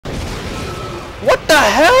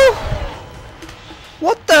hell?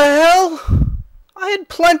 What the hell? I had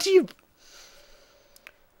plenty of...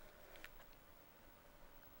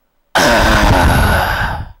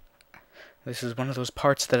 This is one of those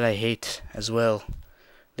parts that I hate as well.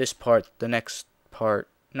 This part, the next part.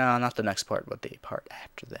 No, not the next part, but the part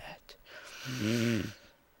after that.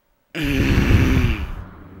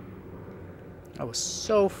 I was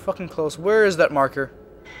so fucking close. Where is that marker?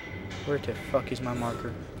 Where the fuck is my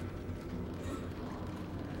marker?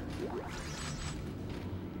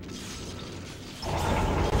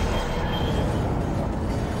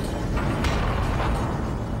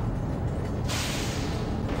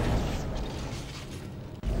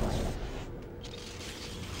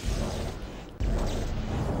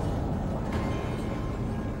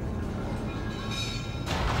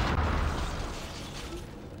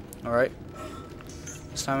 Alright.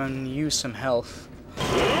 This time I'm gonna use some health.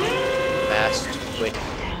 Fast, quick.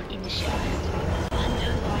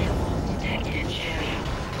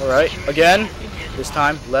 Alright, again. This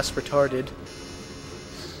time, less retarded.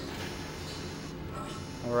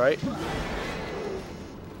 Alright.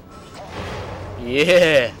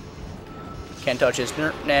 Yeah! Can't touch this.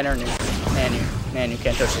 Nanu,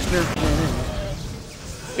 can't touch this.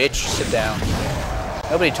 Bitch, sit down.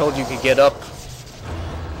 Nobody told you could get up.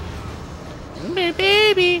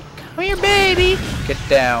 Baby, come here, baby. Get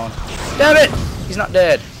down. Damn it! He's not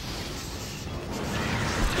dead.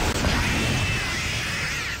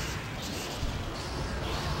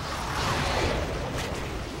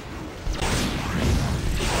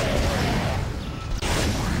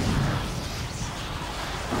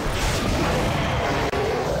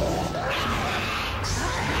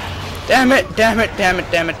 Damn it, damn it, damn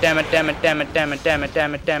it, damn it, damn it, damn it, damn it, damn it, damn it,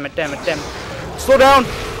 damn it, damn it, damn it, damn it. Slow down!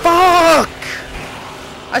 Fuck!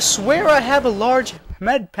 I swear I have a large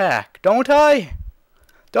med pack, don't I?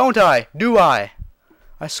 Don't I? Do I?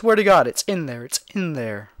 I swear to God, it's in there. It's in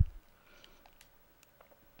there.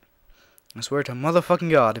 I swear to motherfucking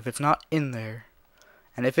God, if it's not in there.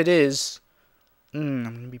 And if it is, I'm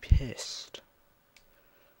gonna be pissed.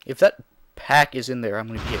 If that pack is in there, I'm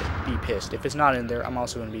gonna be pissed. If it's not in there, I'm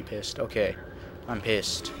also gonna be pissed. Okay, I'm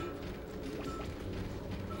pissed.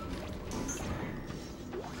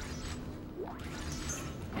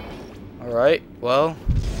 Alright, well.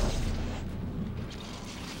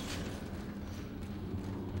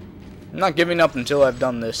 I'm not giving up until I've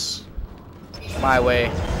done this my way.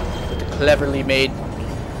 With the cleverly made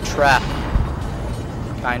trap.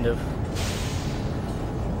 Kind of.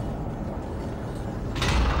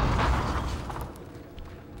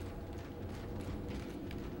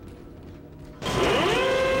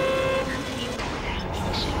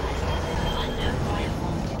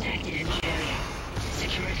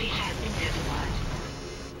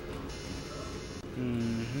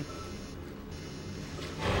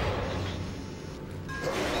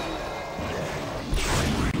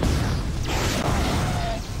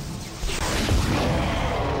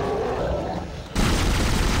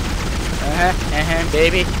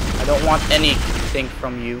 Baby, I don't want anything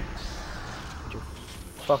from you. You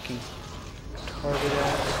fucking retarded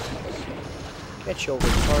ass. Get your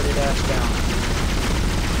retarded ass down.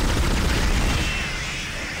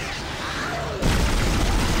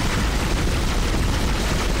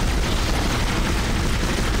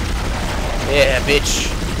 Yeah, bitch.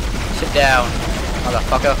 Sit down,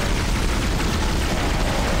 motherfucker.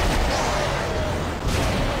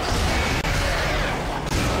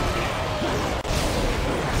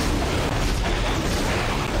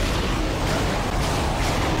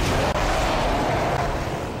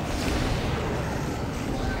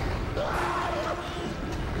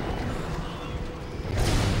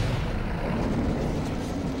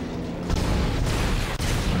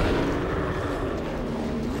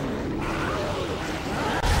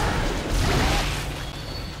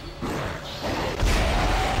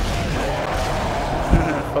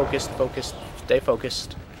 Focused, stay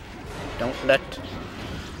focused. Don't let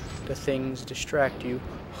the things distract you.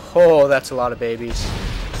 Oh, that's a lot of babies.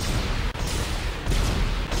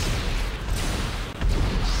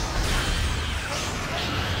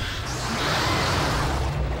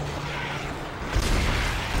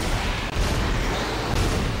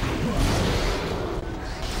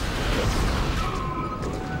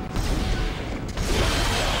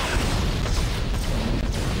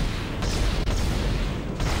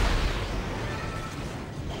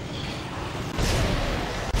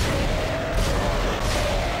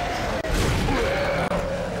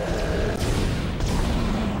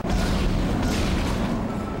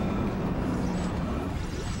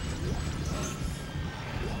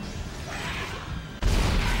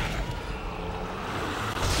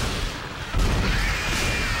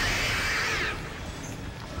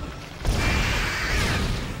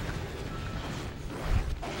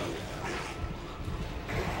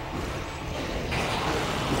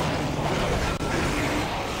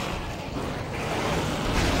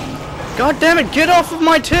 God damn it, get off of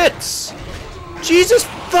my tits! Jesus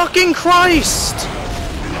fucking Christ!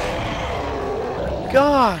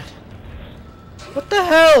 God. What the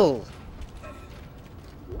hell?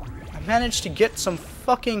 I managed to get some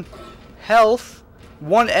fucking health.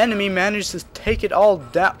 One enemy managed to take it all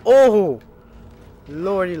down. Oh!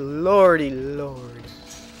 Lordy, lordy, lord.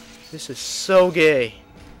 This is so gay.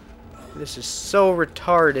 This is so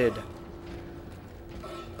retarded.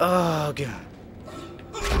 Oh, God.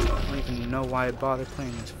 I don't even know why I bother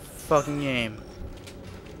playing this fucking game.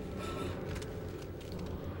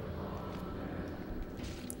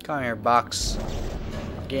 Come here, box.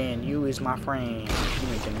 Again, you is my friend. You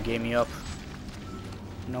ain't gonna give me up.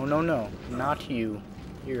 No, no, no. Not you.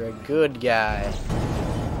 You're a good guy.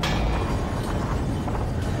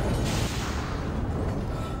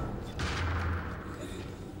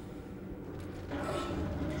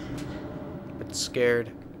 But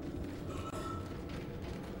scared.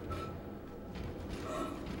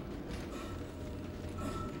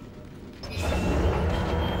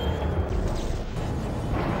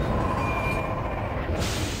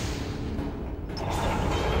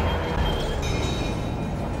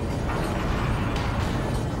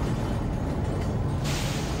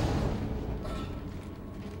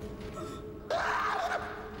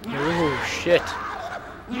 Oh shit.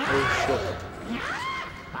 Oh shit.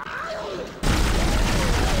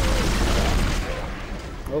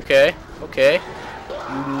 Okay, okay.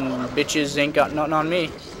 You bitches ain't got nothing on me.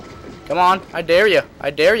 Come on, I dare you. I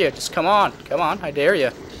dare you. Just come on. Come on, I dare you.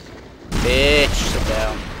 Bitch, sit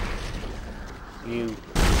down. You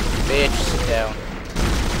bitch, sit down.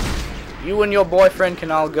 You and your boyfriend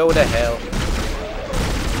can all go to hell.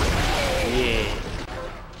 Yeah.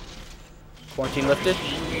 Quarantine lifted?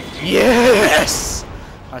 Yes!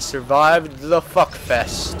 I survived the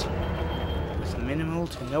fuckfest. With minimal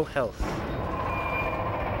to no health.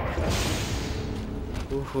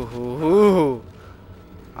 Ooh.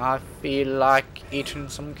 I feel like eating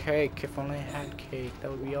some cake. If only I had cake,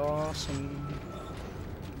 that would be awesome.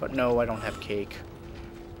 But no, I don't have cake.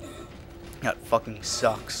 That fucking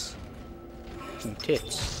sucks. Some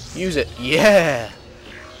tits. Use it. Yeah!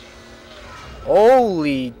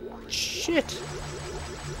 Holy shit.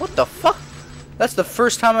 What the fuck? That's the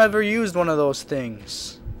first time I've ever used one of those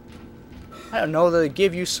things. I don't know that they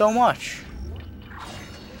give you so much.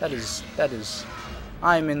 That is...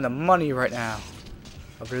 I'm in the money right now.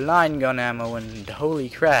 Of line gun ammo and holy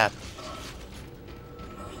crap.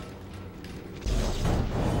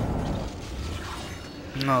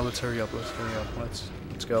 No, let's hurry up, let's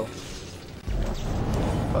go.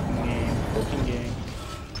 Fucking game.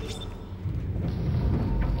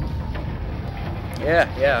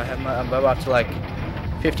 Yeah, I'm about to like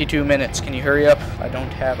 52 minutes. Can you hurry up? I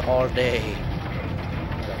don't have all day.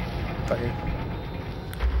 Fucker.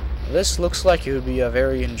 This looks like it would be a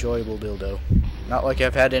very enjoyable dildo. Not like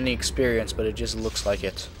I've had any experience, but it just looks like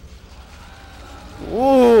it.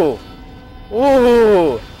 Ooh!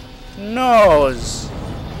 Ooh! Nose!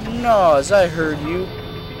 Nose, I heard you,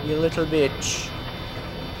 you little bitch.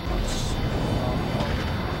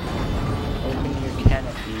 Open your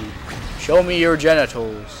canopy. Show me your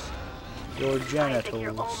genitals. Your genitals.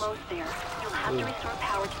 You're almost there. You'll have to restore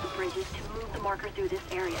power to the bridges to move the marker through this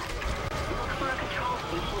area. Look for a control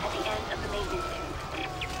station at the end of the maintenance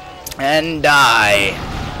tube. And die.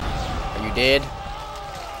 Are you dead?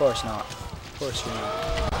 Of course not. Of course you're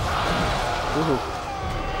not. Woohoo.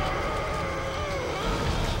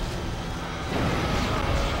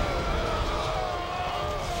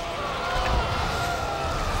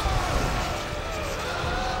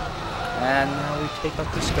 And now we take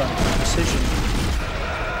up this gun. Precision.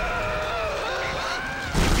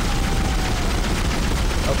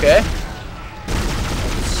 Okay.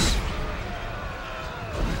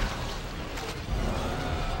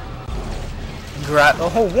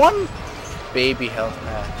 Oh, one baby health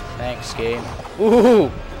pack. Thanks, game.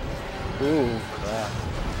 Ooh. Ooh, crap.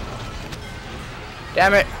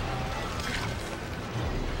 Damn it.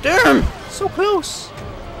 Damn! So close.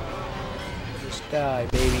 Just die,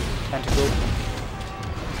 baby. Tentacle.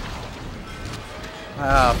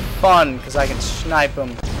 Ah, fun, because I can snipe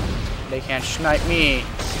them. They can't snipe me.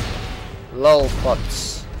 Lol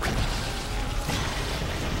butts.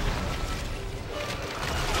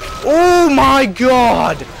 Oh my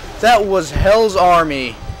god! That was Hell's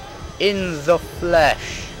Army. In the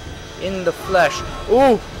flesh. In the flesh.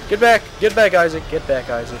 Oh! Get back! Get back, Isaac! Get back,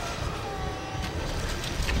 Isaac.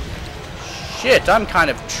 Shit, I'm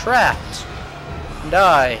kind of trapped.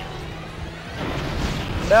 Die.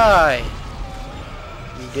 Die.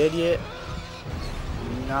 You dead yet?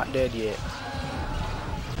 You're not dead yet.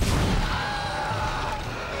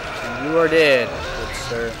 You are dead, good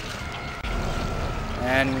sir.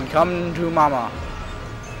 And come to mama.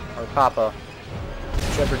 Or papa.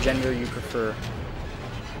 Whichever gender you prefer.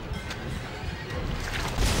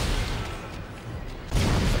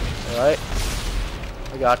 Alright.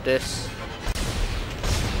 I got this.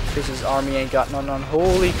 Chris's army ain't got none on.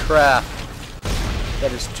 Holy crap.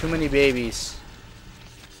 That is too many babies.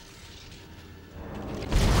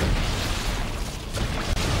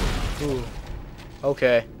 Ooh.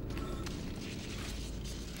 Okay.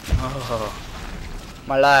 Oh.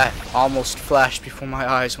 My life almost flashed before my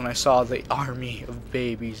eyes when I saw the army of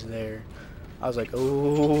babies there. I was like,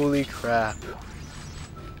 holy crap.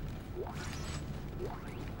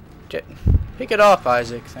 Pick it up,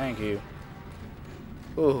 Isaac. Thank you.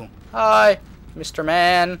 Ooh. Hi, Mr.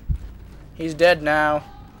 Man. He's dead now.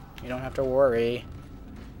 You don't have to worry.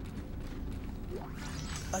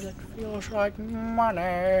 Isaac feels like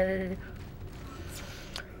money.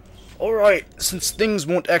 Alright, since things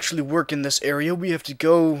won't actually work in this area, we have to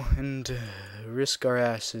go and risk our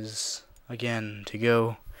asses again to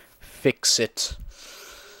go fix it.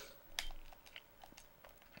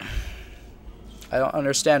 I don't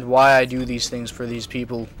understand why I do these things for these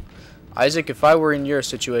people. Isaac, if I were in your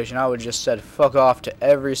situation, I would just said fuck off to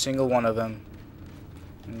every single one of them.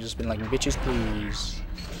 And just been like, bitches please.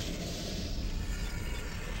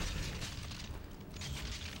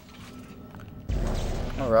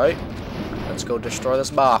 Alright. Let's go destroy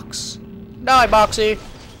this box. Die, Boxy!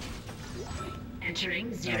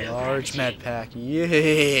 Entering A large med pack.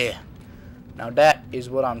 Yeah! Now that is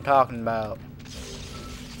what I'm talking about.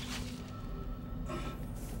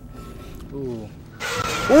 Ooh.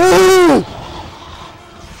 Ooh!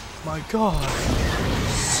 My god.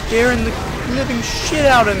 Scaring the living shit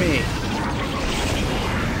out of me.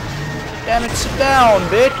 Damn it, sit down,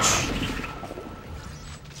 bitch.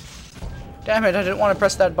 Damn it, I didn't want to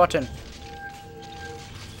press that button.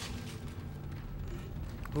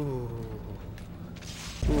 Ooh.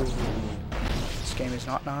 Ooh. This game is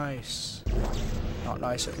not nice. Not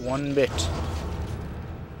nice at one bit.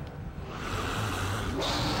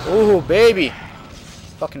 Ooh, baby.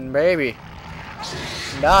 Fucking baby.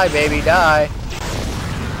 Die, baby, die.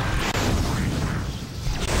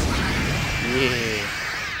 Yeah.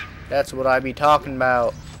 That's what I be talking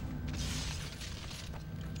about.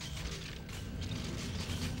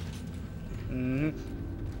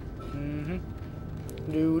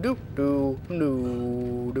 Do do do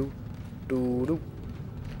do do do do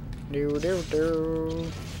do do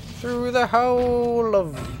do. Through the hole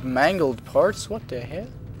of mangled parts. What the hell?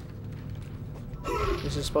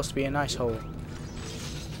 This is supposed to be a nice hole,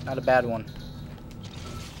 not a bad one.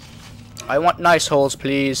 I want nice holes,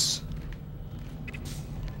 please.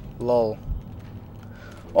 Lol.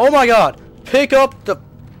 Oh my god! Pick up the.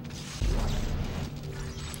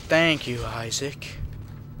 Thank you, Isaac.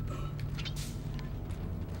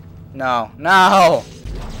 No. No!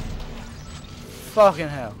 Fucking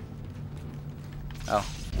hell. Oh.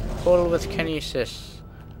 Pull with kinesis.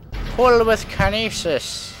 Pull with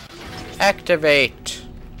kinesis. Activate.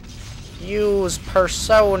 Use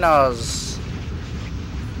personas.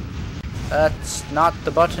 That's not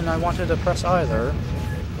the button I wanted to press either. I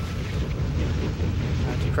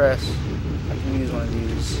have to press. I can use one of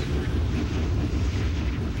these.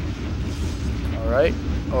 Alright.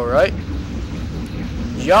 Alright.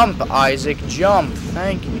 Jump, Isaac, jump.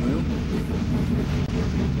 Thank you.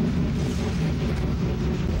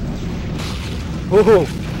 Ooh,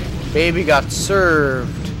 baby got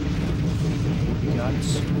served. Baby got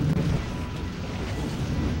served.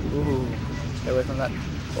 Ooh, stay away from that.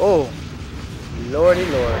 Oh, lordy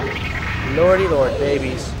lord. Lordy lord,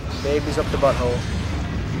 babies. Babies up the butthole.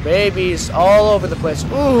 Babies all over the place.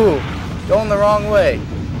 Ooh, going the wrong way.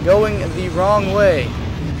 Going the wrong way.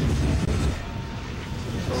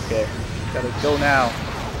 Okay, gotta go now.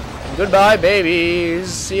 And goodbye, babies.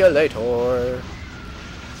 See you later.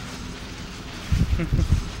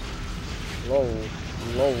 Low,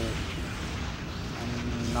 low.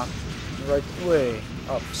 I'm not the right way.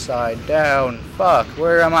 Upside down. Fuck,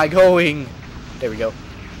 where am I going? There we go.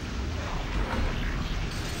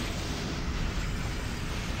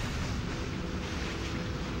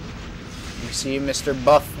 You see Mr.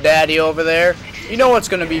 Buff Daddy over there? You know what's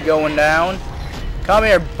gonna be going down. Come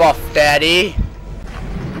here, Buff Daddy.